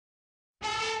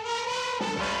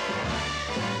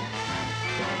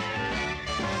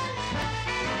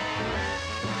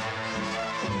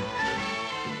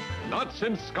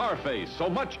since Scarface, so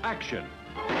much action.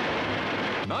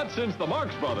 Not since the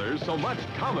Marx Brothers, so much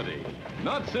comedy.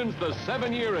 Not since the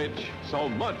 7-Year Itch, so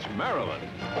much Marilyn.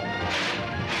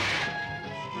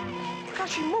 Look how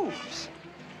she moves.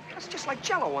 That's just like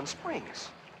Jell-O on springs.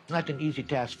 Not an easy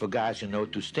task for guys, you know,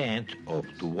 to stand or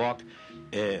to walk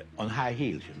on high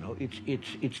heels, you know.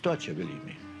 It's torture, believe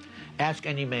me. Ask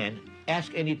any man,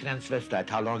 ask any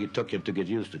transvestite how long it took him to get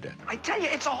used to that. I tell you,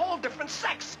 it's a whole different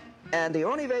sex. And the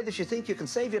only way that you think you can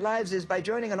save your lives is by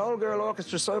joining an all-girl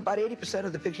orchestra, so about 80%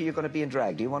 of the picture you're going to be in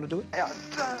drag. Do you want to do it?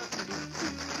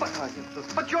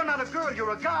 But you're not a girl,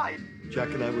 you're a guy. Jack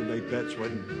and I would make bets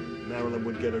when Marilyn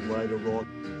would get it right or wrong.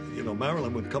 You know,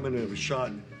 Marilyn would come in and have a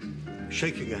shot,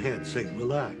 shaking her hand, saying,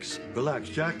 relax, relax.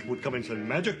 Jack would come in and say,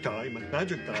 magic time,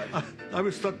 magic time. I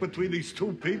was stuck between these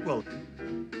two people.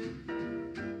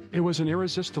 It was an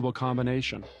irresistible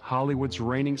combination. Hollywood's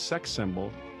reigning sex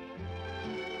symbol,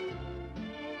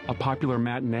 a popular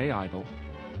matinee idol,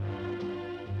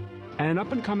 and an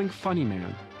up-and-coming funny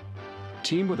man,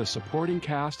 teamed with a supporting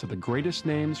cast of the greatest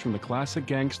names from the classic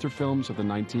gangster films of the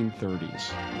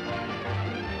 1930s.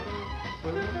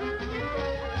 Good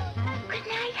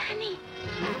night, honey.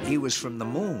 He was from the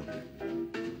moon.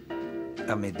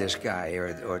 I mean, this guy,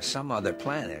 or some other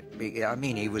planet. I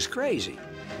mean, he was crazy.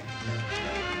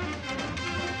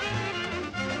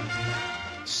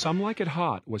 Some Like It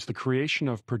Hot was the creation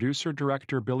of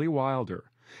producer-director Billy Wilder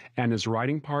and his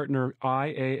writing partner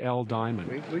I.A.L.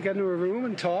 Diamond. We get into a room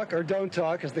and talk, or don't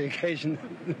talk as the occasion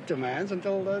demands,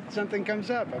 until something comes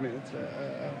up. I mean, it's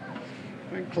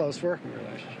a close working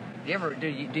relationship.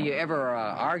 Do you ever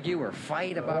argue or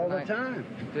fight about it? All the time.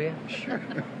 Do you? Sure.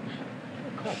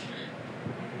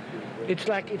 It's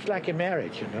like a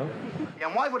marriage, you know?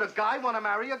 And why would a guy want to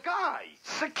marry a guy?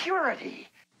 Security.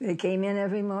 They came in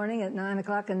every morning at 9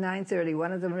 o'clock and 9:30.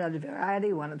 One of them read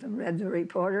Variety, one of them read The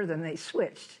Reporter, then they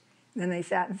switched. Then they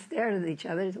sat and stared at each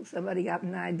other until somebody got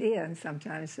an idea, and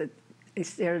sometimes they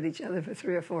stared at each other for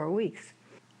 3 or 4 weeks.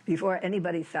 Before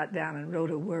anybody sat down and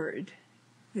wrote a word,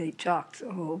 they chalked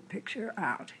the whole picture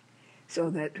out,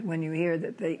 so that when you hear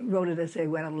that they wrote it as they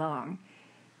went along,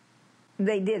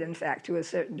 they did, in fact, to a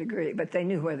certain degree, but they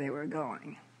knew where they were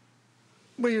going.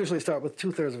 We usually start with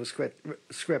 2/3 of a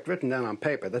script written down on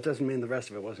paper. That doesn't mean the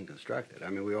rest of it wasn't constructed. I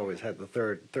mean, we always had the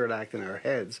third act in our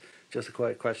heads, just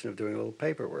a question of doing a little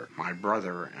paperwork. My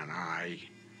brother and I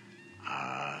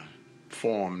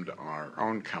formed our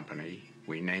own company.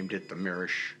 We named it the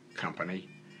Mirish Company,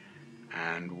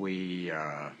 and we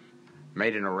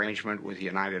made an arrangement with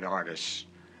United Artists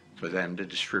for them to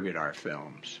distribute our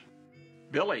films.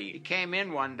 Billy came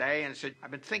in one day and said, I've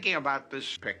been thinking about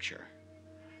this picture.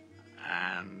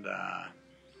 And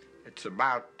it's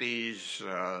about these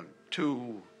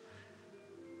two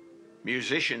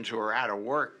musicians who are out of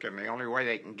work, and the only way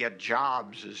they can get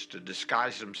jobs is to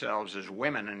disguise themselves as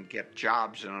women and get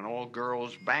jobs in an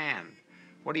all-girls band.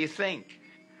 What do you think?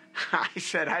 I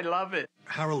said, I love it.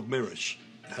 Harold Mirish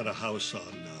had a house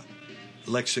on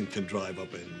Lexington Drive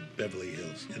up in Beverly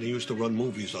Hills, and he used to run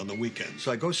movies on the weekends.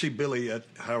 So I go see Billy at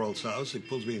Harold's house. He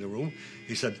pulls me in a room.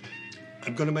 He said,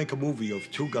 I'm going to make a movie of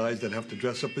two guys that have to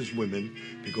dress up as women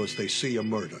because they see a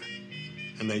murder,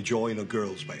 and they join a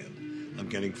girls' band. I'm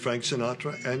getting Frank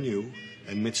Sinatra and you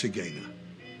and Mitzi Gaynor.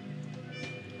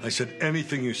 I said,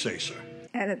 anything you say, sir.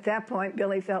 And at that point,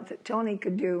 Billy felt that Tony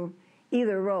could do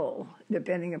either role,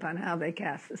 depending upon how they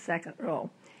cast the second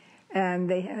role. And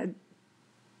they had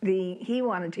he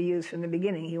wanted to use, from the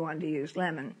beginning, he wanted to use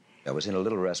Lemon. I was in a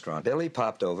little restaurant. Billy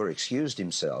popped over, excused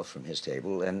himself from his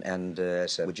table, and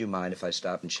said, would you mind if I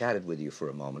stopped and chatted with you for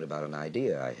a moment about an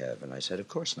idea I have? And I said, of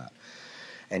course not.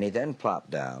 And he then plopped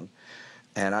down,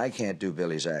 and I can't do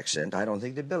Billy's accent. I don't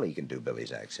think that Billy can do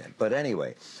Billy's accent. But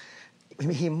anyway,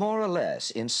 he more or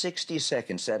less, in 60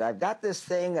 seconds, said, I've got this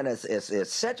thing, and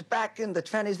it's set back in the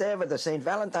 20s there with the St.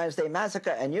 Valentine's Day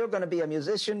Massacre, and you're going to be a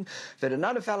musician with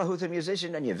another fellow who's a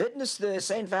musician, and you witness the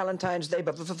St. Valentine's Day,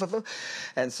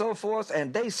 and so forth,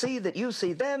 and they see that you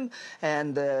see them,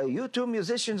 and you two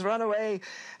musicians run away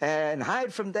and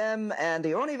hide from them, and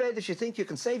the only way that you think you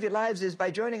can save your lives is by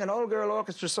joining an all-girl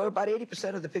orchestra, so about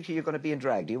 80% of the picture you're going to be in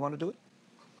drag. Do you want to do it?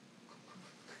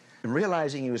 And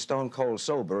realizing he was stone cold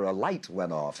sober, a light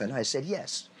went off, and I said,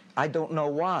 yes. I don't know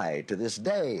why. To this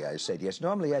day, I said yes.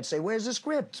 Normally, I'd say, where's the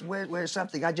script? Where's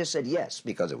something? I just said yes,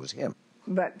 because it was him.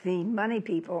 But the money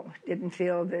people didn't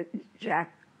feel that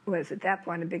Jack was, at that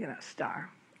point, a big enough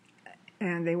star.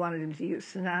 And they wanted him to use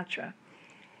Sinatra.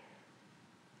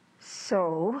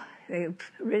 So they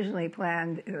originally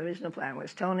planned, the original plan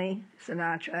was Tony,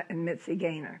 Sinatra, and Mitzi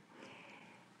Gaynor.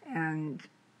 And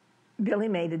Billy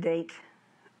made a date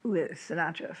with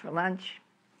Sinatra for lunch.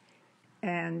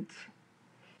 and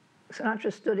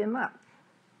Sinatra stood him up.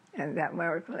 And that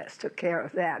more or less took care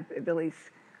of that. Billy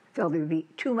felt it would be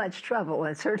too much trouble,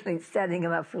 and certainly setting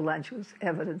him up for lunch was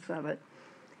evidence of it.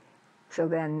 So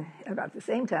then, about the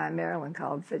same time, Marilyn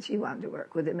called and said she wanted to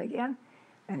work with him again.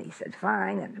 And he said,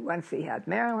 fine. And once he had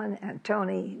Marilyn and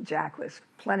Tony, Jack was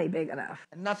plenty big enough.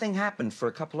 Nothing happened for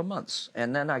a couple of months.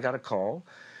 And then I got a call,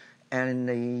 and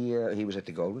he was at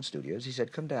the Golden Studios. He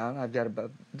said, come down. I've got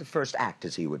about the first act,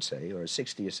 as he would say, or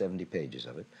 60 or 70 pages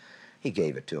of it. He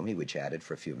gave it to me. We chatted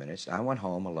for a few minutes. I went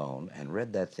home alone and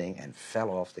read that thing and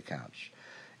fell off the couch.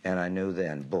 And I knew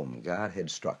then, boom, God had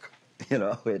struck. You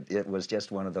know, it was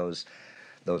just one of those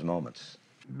moments.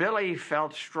 Billy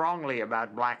felt strongly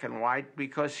about black and white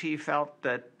because he felt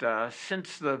that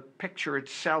since the picture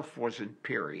itself was in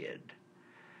period,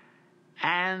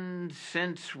 and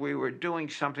since we were doing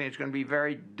something that's going to be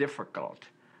very difficult,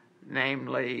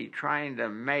 namely trying to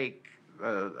make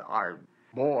our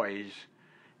boys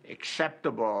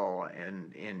acceptable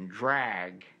in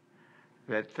drag,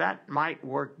 that might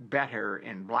work better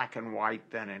in black and white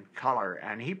than in color,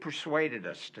 and he persuaded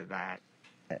us to that.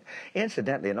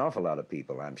 Incidentally, an awful lot of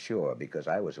people, I'm sure, because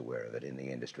I was aware of it in the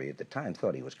industry at the time,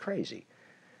 thought he was crazy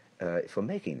for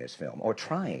making this film, or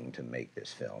trying to make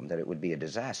this film, that it would be a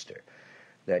disaster,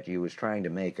 that he was trying to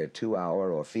make a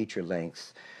 2-hour or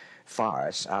feature-length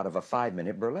farce out of a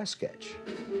 5-minute burlesque sketch.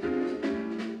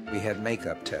 We had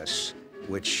makeup tests,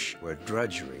 which were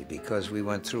drudgery because we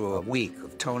went through a week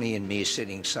of Tony and me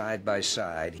sitting side by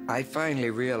side. I finally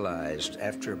realized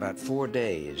after about 4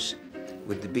 days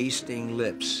with the bee-sting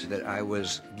lips that I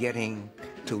was getting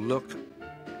to look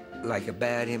like a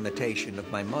bad imitation of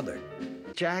my mother.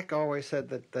 Jack always said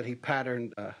that he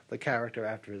patterned the character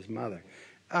after his mother.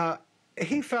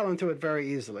 He fell into it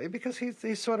very easily because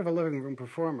he's sort of a living room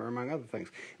performer, among other things.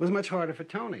 It was much harder for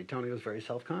Tony. Tony was very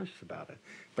self-conscious about it.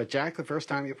 But Jack, the first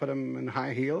time you put him in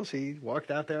high heels, he walked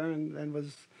out there and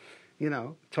was, you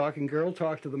know, talking girl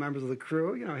talk to the members of the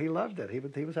crew. You know, he loved it.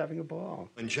 He was having a ball.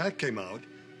 When Jack came out,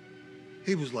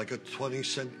 he was like a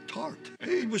 20-cent tart.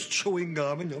 He was chewing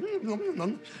gum and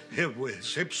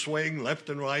his hips swaying left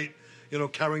and right, you know,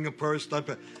 carrying a purse.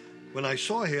 When I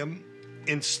saw him,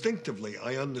 instinctively,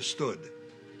 I understood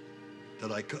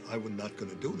that I was not going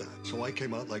to do that. So I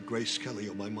came out like Grace Kelly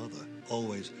or my mother,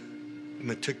 always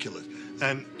meticulous.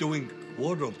 And doing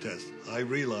wardrobe tests, I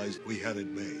realized we had it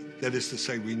made. That is to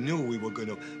say, we knew we were going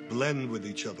to blend with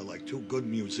each other like two good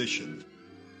musicians.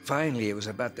 Finally, it was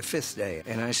about the 5th day,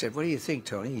 and I said, what do you think,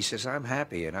 Tony? He says, I'm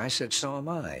happy. And I said, so am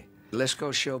I. Let's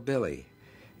go show Billy.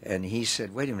 And he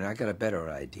said, wait a minute, I got a better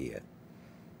idea.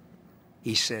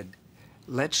 He said,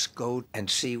 let's go and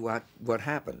see what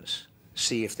happens.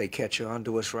 See if they catch on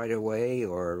to us right away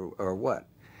or what.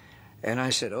 And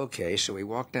I said, okay. So we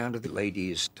walked down to the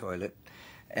ladies' toilet,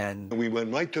 and we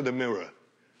went right to the mirror,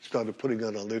 started putting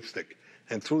on our lipstick.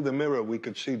 And through the mirror, we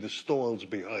could see the stalls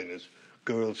behind us,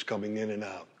 girls coming in and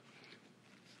out.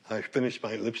 I finished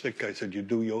my lipstick. I said, you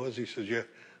do yours? He says, yeah.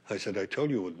 I said, I told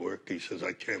you it would work. He says,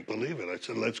 I can't believe it. I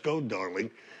said, let's go, darling.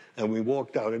 And we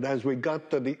walked out. And as we got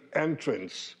to the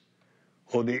entrance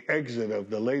or the exit of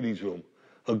the ladies' room,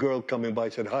 a girl coming by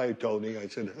said, hi, Tony. I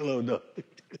said, hello, darling.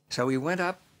 So we went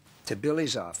up to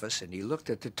Billy's office, and he looked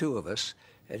at the two of us,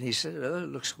 and he said, oh, it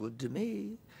looks good to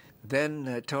me.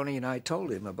 Then Tony and I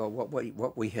told him about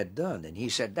what we had done, and he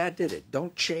said, that did it.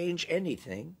 Don't change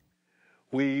anything.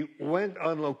 We went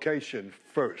on location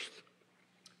first,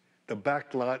 the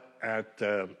back lot at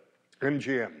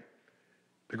MGM,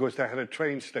 because they had a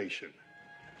train station.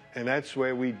 And that's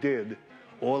where we did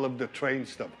all of the train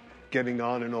stuff, getting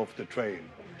on and off the train.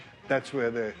 That's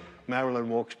where Marilyn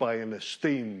walks by and the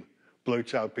steam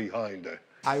blurts out behind her.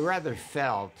 I rather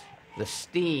felt the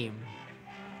steam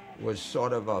was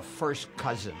sort of a first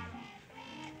cousin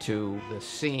to the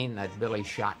scene that Billy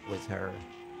shot with her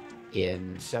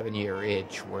in 7-Year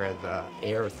Itch, where the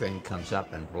air thing comes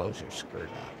up and blows her skirt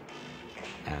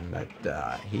up. And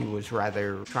that he was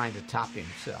rather trying to top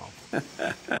himself.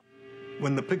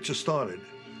 When the picture started,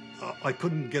 I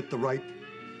couldn't get the right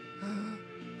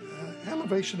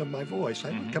elevation of my voice.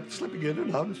 I kept slipping in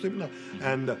and out and slipping out.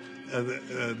 And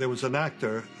there was an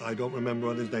actor, I don't remember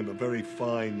what his name, a very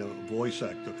fine voice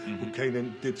actor, who came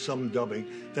in, did some dubbing.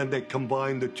 Then they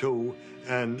combined the two,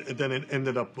 and then it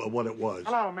ended up what it was.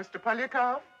 Hello, Mr.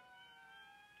 Polyakov.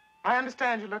 I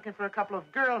understand you're looking for a couple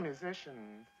of girl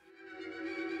musicians.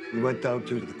 We went down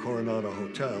to the Coronado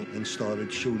Hotel and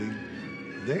started shooting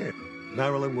there.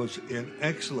 Marilyn was in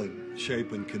excellent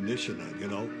shape and condition, you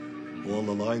know. All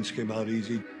the lines came out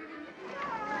easy.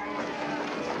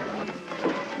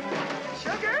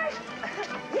 Sugar?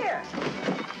 Here.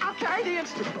 I'll carry the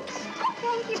instruments.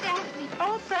 Thank you, Daphne.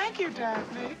 Oh, thank you,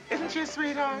 Daphne. Isn't she a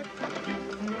sweetheart?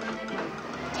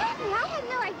 Daphne, I had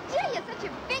no idea you're such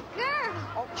a big girl.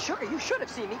 Oh, sugar, you should have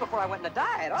seen me before I went on the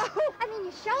diet. Oh, I mean,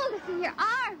 your shoulders and your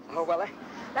arms. oh well,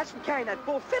 that's from carrying that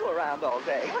bull fiddle around all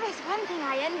day. Oh, there's one thing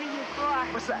I envy you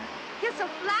for. What's that? You're so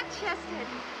flat-chested.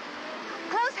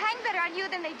 Clothes hang better on you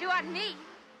than they do on me.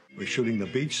 We're shooting the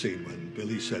beach scene when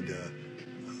Billy said,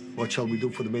 what shall we do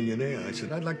for the millionaire? I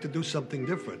said, I'd like to do something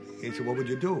different. He said, what would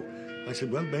you do? I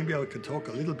said, well, maybe I could talk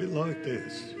a little bit like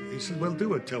this. He said, well,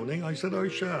 do it, Tony. I said, I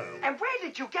shall. And where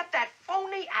did you get that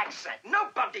phony accent?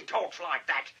 Nobody talks like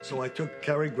that. So I took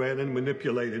Cary Grant and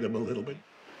manipulated him a little bit.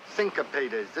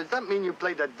 Syncopators. Does that mean you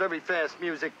play that very fast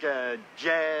music,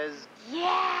 jazz?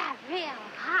 Yeah, real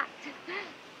hot.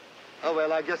 Oh,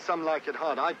 well, I guess some like it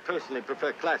hot. I personally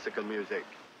prefer classical music.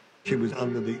 She was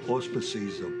under the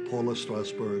auspices of Paula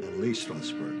Strasberg and Lee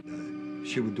Strasberg.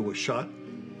 She would do a shot,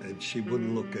 and she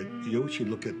wouldn't look at you, she'd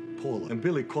look at Paula. And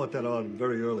Billy caught that on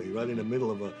very early, right in the middle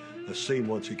of a scene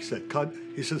once. He said, cut.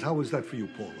 He says, how was that for you,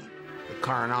 Paula? The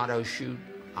Coronado shoot,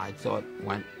 I thought,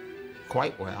 went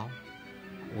quite well.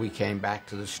 We came back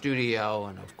to the studio,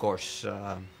 and of course,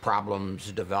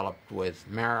 problems developed with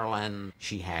Marilyn.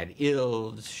 She had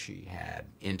ills, she had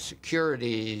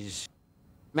insecurities,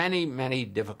 many, many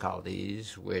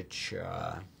difficulties, which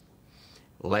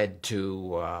led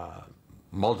to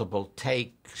multiple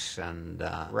takes and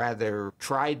rather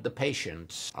tried the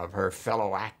patience of her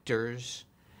fellow actors,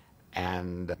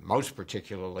 and most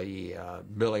particularly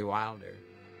Billy Wilder.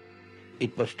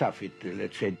 It was tough.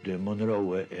 Let's say the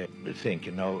Monroe thing,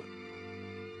 you know,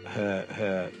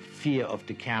 her fear of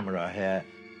the camera,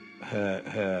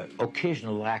 her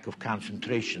occasional lack of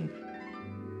concentration.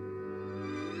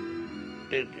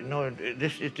 You know,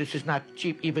 this is not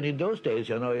cheap even in those days.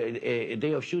 You know, a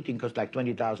day of shooting cost like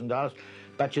 $20,000,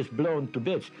 but just blown to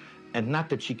bits. And not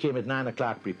that she came at 9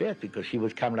 o'clock prepared, because she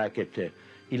would come like at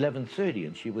 11:30,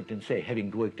 and she would then say, having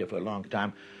worked there for a long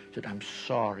time, said, I'm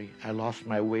sorry, I lost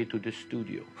my way to the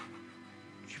studio.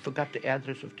 She forgot the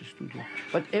address of the studio.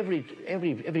 But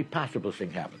every possible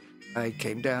thing happened. I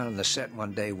came down on the set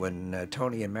one day when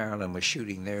Tony and Marilyn were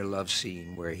shooting their love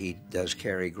scene where he does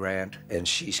Cary Grant and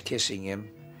she's kissing him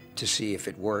to see if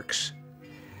it works.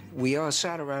 We all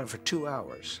sat around for 2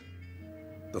 hours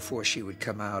before she would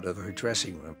come out of her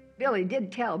dressing room. Billy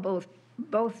did tell both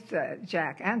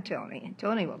Jack and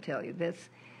Tony will tell you this,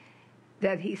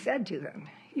 that he said to them,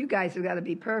 you guys have got to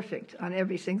be perfect on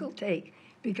every single take,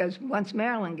 because once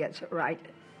Marilyn gets it right,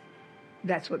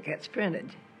 that's what gets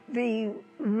printed. The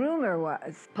rumor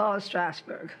was Paula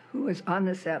Strasberg, who was on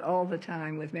the set all the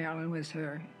time with Marilyn, was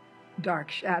her dark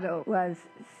shadow, was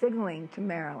signaling to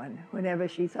Marilyn whenever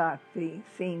she thought the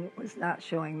scene was not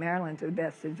showing Marilyn to the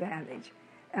best advantage.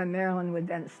 And Marilyn would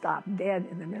then stop dead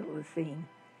in the middle of the scene.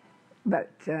 But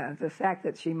the fact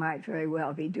that she might very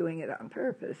well be doing it on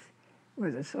purpose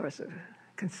was a source of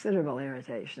considerable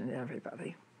irritation to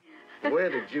everybody. Where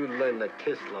did you learn to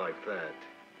kiss like that?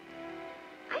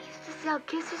 I used to sell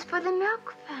kisses for the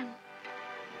milk fund.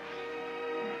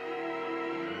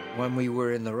 When we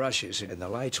were in the rushes and the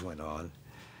lights went on,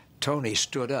 Tony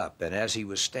stood up, and as he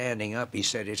was standing up, he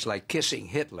said, it's like kissing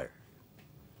Hitler.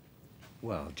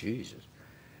 Well, Jesus.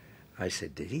 I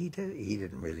said, did he? He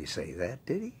didn't really say that,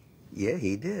 did he? Yeah,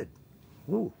 he did.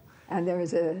 Woo. And there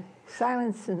was a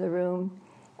silence in the room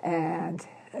and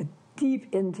a deep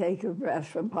intake of breath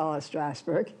from Paula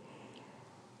Strasberg.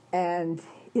 And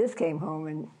Iz came home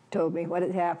and told me what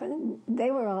had happened.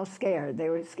 They were all scared. They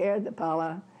were scared that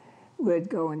Paula would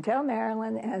go and tell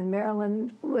Marilyn, and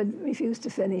Marilyn would refuse to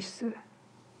finish the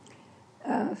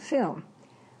film.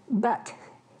 But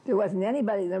there wasn't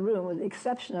anybody in the room, with the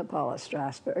exception of Paula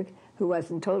Strasberg, who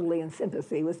wasn't totally in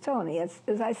sympathy with Tony. As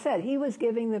I said, he was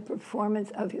giving the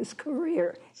performance of his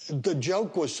career. The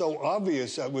joke was so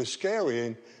obvious that was scary,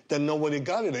 and then nobody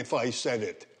got it if I said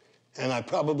it. And I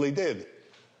probably did.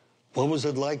 What was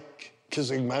it like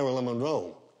kissing Marilyn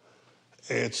Monroe?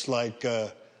 It's like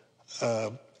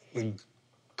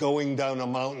going down a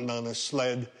mountain on a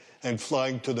sled and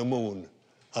flying to the moon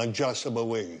on gossamer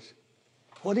wings.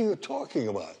 What are you talking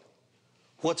about?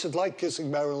 What's it like kissing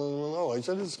Marilyn Monroe? I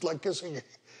said, it's like kissing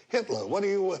Hitler. What do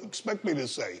you expect me to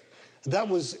say? That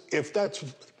was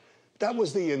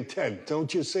the intent,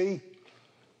 don't you see?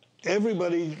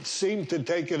 Everybody seemed to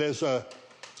take it as a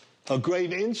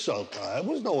great insult. It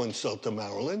was no insult to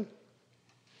Marilyn.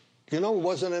 You know, it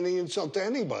wasn't any insult to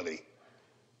anybody.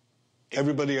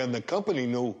 Everybody in the company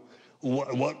knew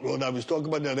what I was talking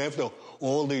about. And after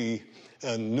all the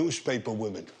newspaper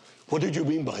women, what did you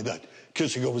mean by that?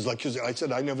 Kissing her was like kissing. I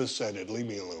said, I never said it. Leave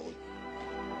me alone.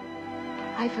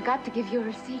 I forgot to give you a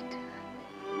receipt.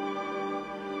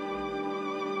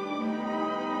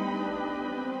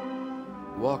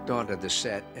 walked onto the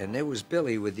set, and there was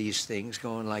Billy with these things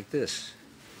going like this.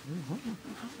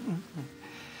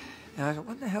 And I thought,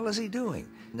 what the hell is he doing?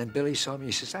 And then Billy saw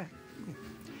me,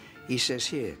 he says,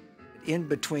 here, in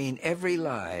between every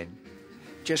line,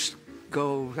 just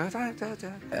go da da da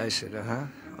da. I said,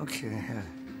 okay.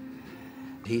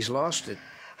 He's lost it.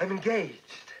 I'm engaged.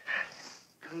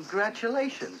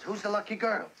 Congratulations. Who's the lucky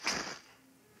girl?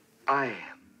 I am.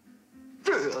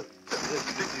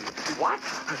 What?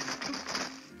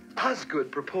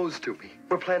 Osgood proposed to me.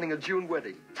 We're planning a June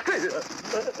wedding.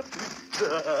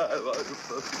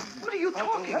 What are you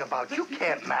talking about? You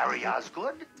can't marry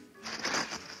Osgood.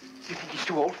 You think he's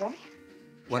too old for me?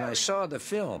 When I saw the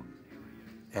film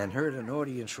and heard an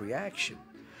audience reaction,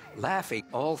 laughing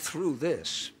all through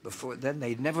this, before then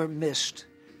they never missed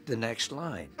the next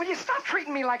line. Will you stop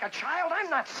treating me like a child? I'm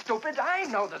not stupid. I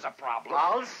know there's a problem.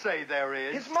 I'll say there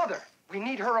is. His mother. We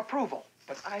need her approval.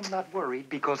 But I'm not worried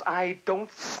because I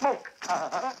don't smoke.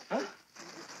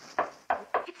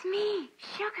 It's me,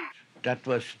 Sugar. That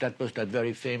was that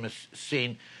very famous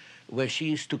scene where she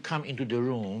used to come into the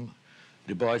room.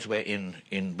 The boys were in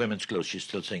women's clothes. She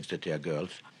still thinks that they are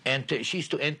girls. And she used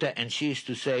to enter and she used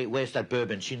to say, where's that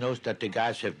bourbon? She knows that the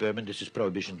guys have bourbon. This is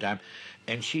Prohibition time.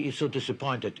 And she is so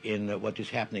disappointed in what is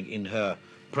happening in her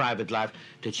private life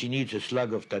that she needs a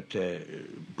slug of that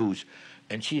booze.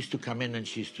 And she used to come in and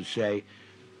she used to say,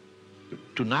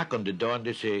 to knock on the door, and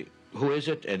they say, who is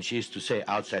it? And she used to say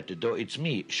outside the door, it's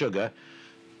me, Sugar.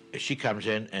 She comes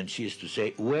in and she used to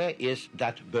say, where is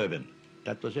that bourbon?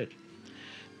 That was it.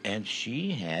 And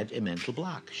she had a mental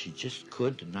block. She just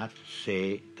could not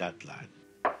say that line.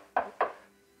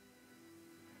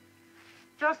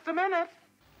 Just a minute.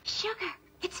 Sugar,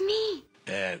 it's me.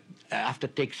 After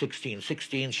take 16,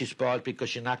 she spoiled because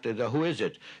she knocked at the door. Who is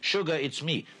it? Sugar, it's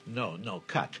me. No,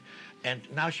 cut. And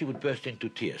now she would burst into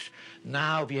tears.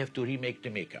 Now we have to remake the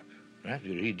makeup. Right?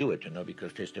 We redo it,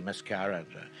 because there's the mascara.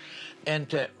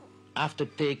 And after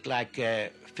take like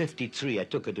 53, I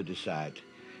took her to the side.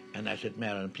 And I said,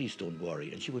 Marilyn, please don't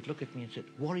worry. And she would look at me and said,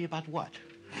 worry about what?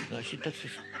 That's a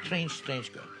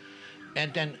strange girl.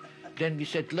 And then we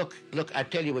said, look, I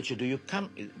tell you what you do. You come,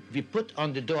 we put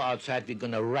on the door outside, we're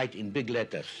going to write in big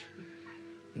letters,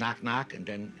 knock, knock, and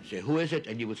then say, who is it?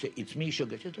 And you would say, it's me,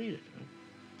 Sugar. Just read it.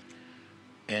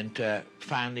 And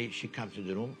finally, she comes to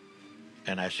the room,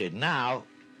 and I said, now,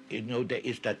 there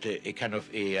is that a kind of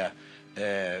a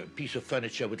piece of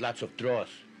furniture with lots of drawers.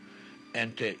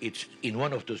 And it's in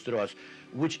one of those drawers.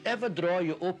 Whichever drawer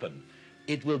you open,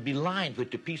 it will be lined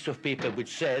with the piece of paper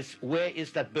which says, where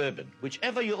is that bourbon?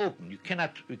 Whichever you open,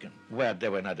 well,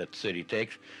 there were another 30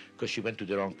 takes because she went to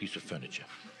the wrong piece of furniture.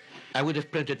 I would have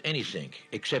printed anything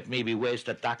except maybe, where's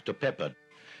that Dr. Pepper?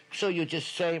 So you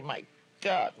just say, my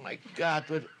God,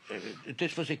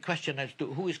 this was a question as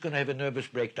to who is going to have a nervous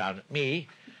breakdown, me,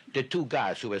 the two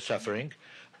guys who were suffering,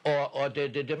 or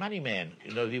the money man.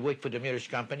 We work for the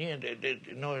marriage company, and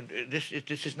this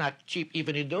is not cheap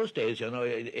even in those days.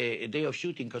 A day of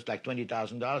shooting cost like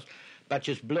 $20,000, but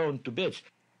just blown to bits.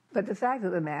 But the fact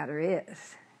of the matter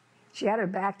is, she had her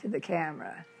back to the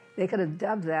camera. They could have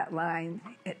dubbed that line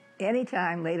at any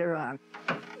time later on.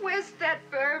 Where's that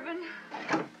bourbon?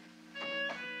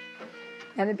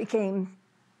 And it became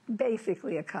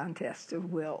basically a contest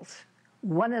of wills.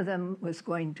 One of them was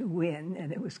going to win,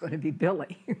 and it was going to be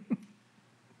Billy.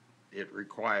 It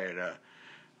required a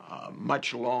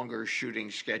much longer shooting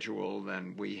schedule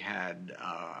than we had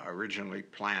originally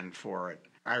planned for it.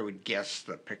 I would guess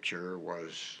the picture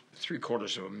was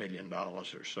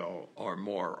 $750,000 or so, or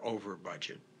more over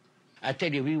budget. I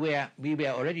tell you, we were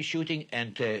already shooting,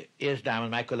 and Ears Diamond,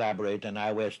 my collaborator, and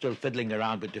I were still fiddling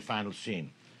around with the final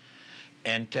scene.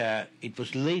 And it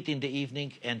was late in the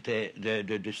evening, and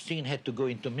the scene had to go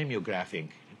into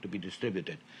mimeographing to be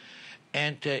distributed.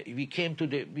 And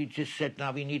we just said,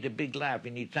 now we need a big laugh, we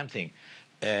need something.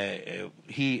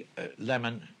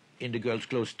 Lemon, in the girl's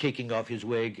clothes, taking off his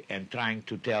wig and trying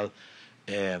to tell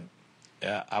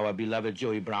our beloved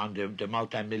Joey Brown, the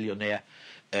multimillionaire,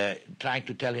 trying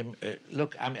to tell him,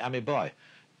 look, I'm a boy.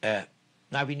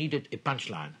 Now we needed a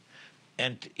punchline.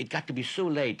 And it got to be so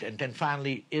late, and then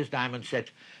finally, Ears Diamond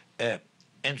said,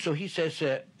 and so he says,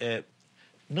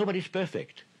 nobody's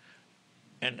perfect.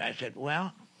 And I said,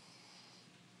 well,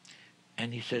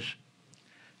 and he says,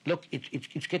 look,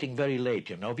 it's getting very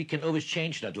late, we can always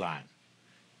change that line.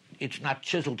 It's not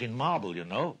chiseled in marble, He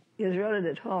just wrote it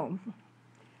at home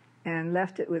and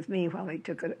left it with me while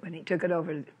when he took it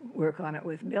over to work on it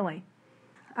with Billy.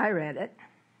 I read it,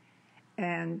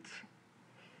 and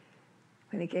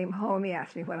when he came home, he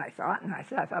asked me what I thought, and I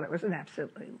said I thought it was an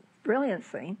absolutely brilliant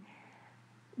scene,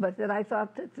 but that I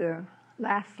thought that the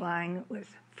last line was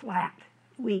flat,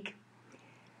 weak,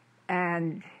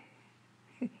 and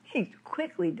he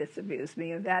quickly disabused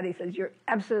me of that. He says, "You're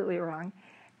absolutely wrong,"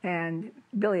 and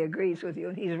Billy agrees with you,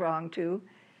 and he's wrong too.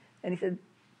 And he said,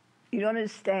 "You don't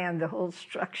understand the whole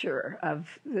structure of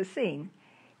the scene."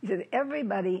 He said,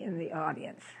 "Everybody in the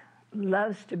audience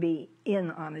loves to be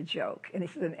in on a joke," and he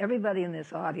said, "And everybody in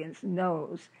this audience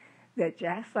knows that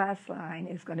Jack's last line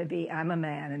is going to be, 'I'm a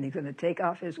man,' and he's going to take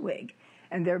off his wig.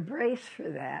 And they're braced for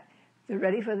that. They're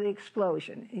ready for the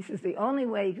explosion." He says, "The only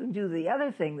way you can do the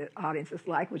other thing that audiences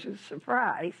like, which is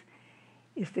surprise,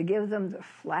 is to give them the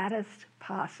flattest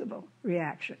possible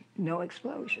reaction. No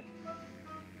explosion."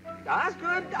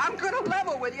 Osgood, I'm going to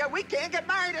level with you. We can't get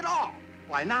married at all.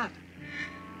 Why not?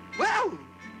 Well,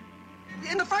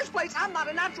 in the first place, I'm not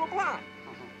a natural blonde.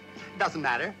 Doesn't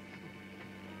matter.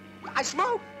 I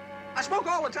smoke. I smoke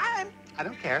all the time. I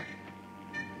don't care.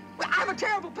 Well, I have a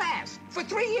terrible past. For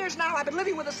 3 years now, I've been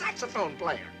living with a saxophone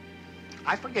player.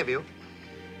 I forgive you.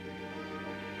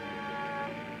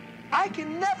 I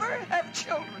can never have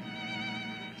children.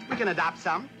 We can adopt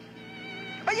some.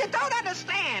 But you don't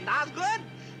understand, Osgood.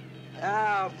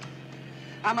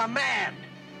 I'm a man.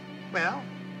 Well,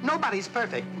 nobody's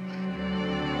perfect.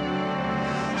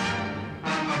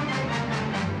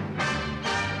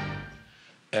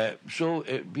 So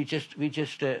we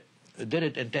just did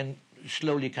it, and then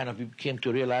slowly kind of we came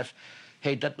to realize,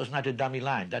 hey, that was not a dummy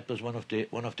line. That was one of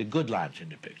the good lines in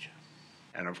the picture.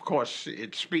 And of course,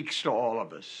 it speaks to all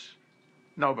of us.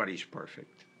 Nobody's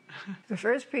perfect. The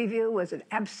first preview was an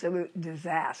absolute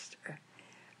disaster,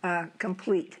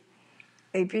 complete.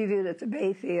 They previewed at the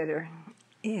Bay Theater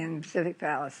in Pacific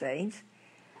Palisades.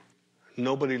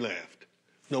 Nobody laughed.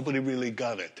 Nobody really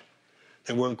got it.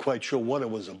 They weren't quite sure what it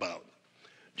was about.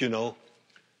 You know,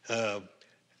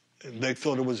 they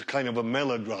thought it was kind of a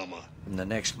melodrama. And the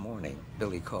next morning,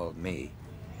 Billy called me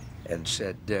and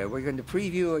said, we're going to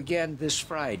preview again this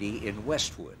Friday in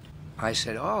Westwood. I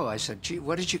said, oh, I said, gee,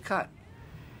 what did you cut?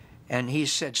 And he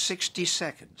said 60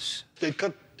 seconds. They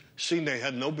cut scene they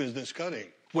had no business cutting.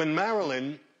 When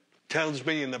Marilyn tells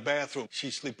me in the bathroom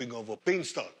she's sleeping over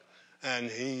Beanstalk, and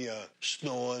he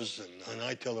snores, and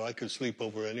I tell her I could sleep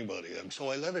over anybody. And so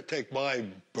I let her take my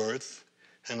berth,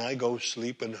 and I go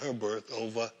sleep in her berth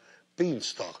over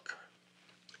Beanstalk.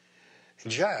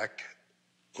 Jack,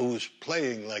 who's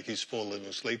playing like he's falling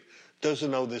asleep,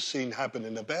 doesn't know this scene happened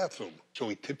in the bathroom. So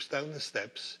he tips down the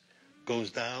steps,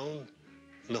 goes down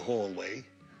in the hallway,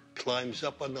 climbs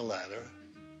up on the ladder.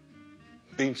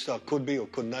 Beanstalk could be or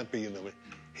could not be in the way.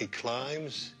 He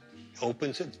climbs,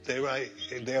 opens it. There I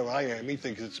am. He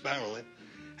thinks it's Marilyn,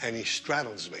 and he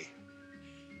straddles me.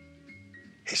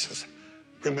 He says,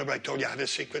 remember I told you I had a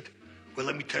secret? Well,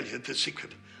 let me tell you the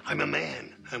secret. I'm a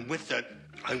man. And with that,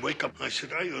 I wake up. I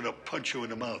said, I ought to punch you in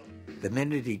the mouth. The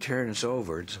minute he turns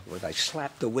over, I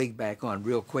slap the wig back on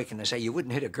real quick, and I say, you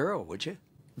wouldn't hit a girl, would you?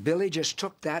 Billy just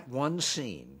took that one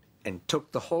scene and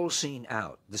took the whole scene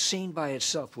out. The scene by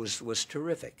itself was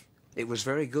terrific. It was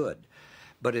very good.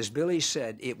 But as Billy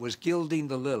said, it was gilding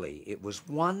the lily. It was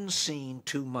one scene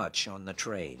too much on the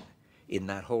train in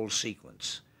that whole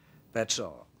sequence. That's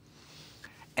all.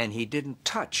 And he didn't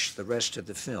touch the rest of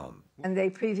the film. And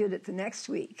they previewed it the next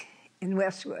week in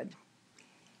Westwood.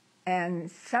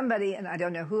 And somebody, and I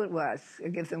don't know who it was, I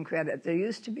give them credit, there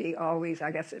used to be always,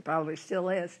 I guess it probably still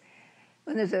is,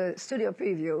 when there's a studio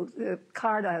preview, the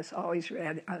card is always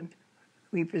read,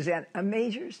 we present a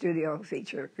major studio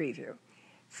feature preview.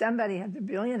 Somebody had the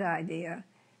brilliant idea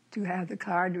to have the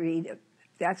card read at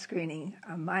that screening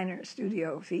a minor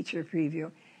studio feature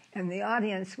preview, and the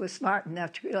audience was smart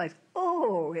enough to realize,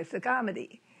 oh, it's a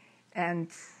comedy. And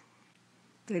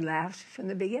they laughed from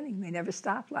the beginning. They never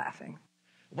stopped laughing.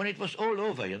 When it was all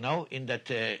over, you know, in that,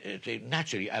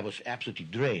 naturally, I was absolutely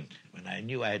drained. When I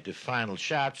knew I had the final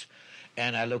shots,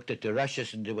 and I looked at the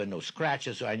rushes, and there were no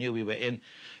scratches, so I knew we were in.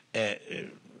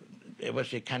 It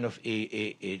was a kind of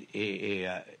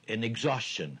an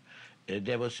exhaustion.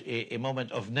 There was a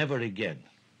moment of never again.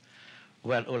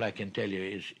 Well, all I can tell you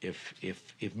is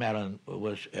if Marilyn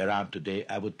was around today,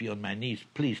 I would be on my knees.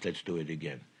 Please, let's do it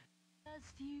again.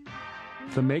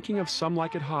 The making of Some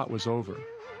Like It Hot was over,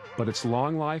 but its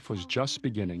long life was just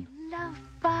beginning. Loved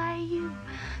by you,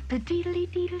 the deedly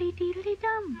deedly deedly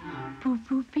dum, boop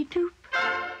boop